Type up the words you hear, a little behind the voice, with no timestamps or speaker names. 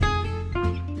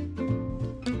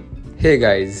Hey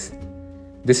guys,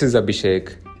 this is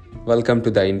Abhishek. Welcome to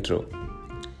the intro.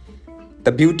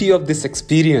 The beauty of this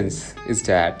experience is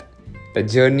that the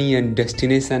journey and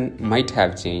destination might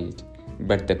have changed,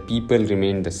 but the people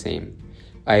remain the same.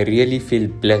 I really feel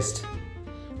blessed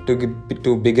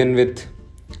to begin with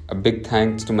a big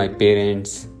thanks to my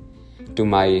parents, to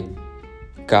my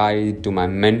guide, to my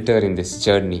mentor in this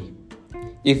journey.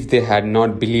 If they had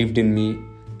not believed in me,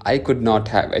 I could not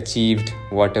have achieved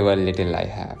whatever little I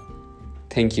have.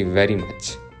 Thank you very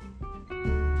much.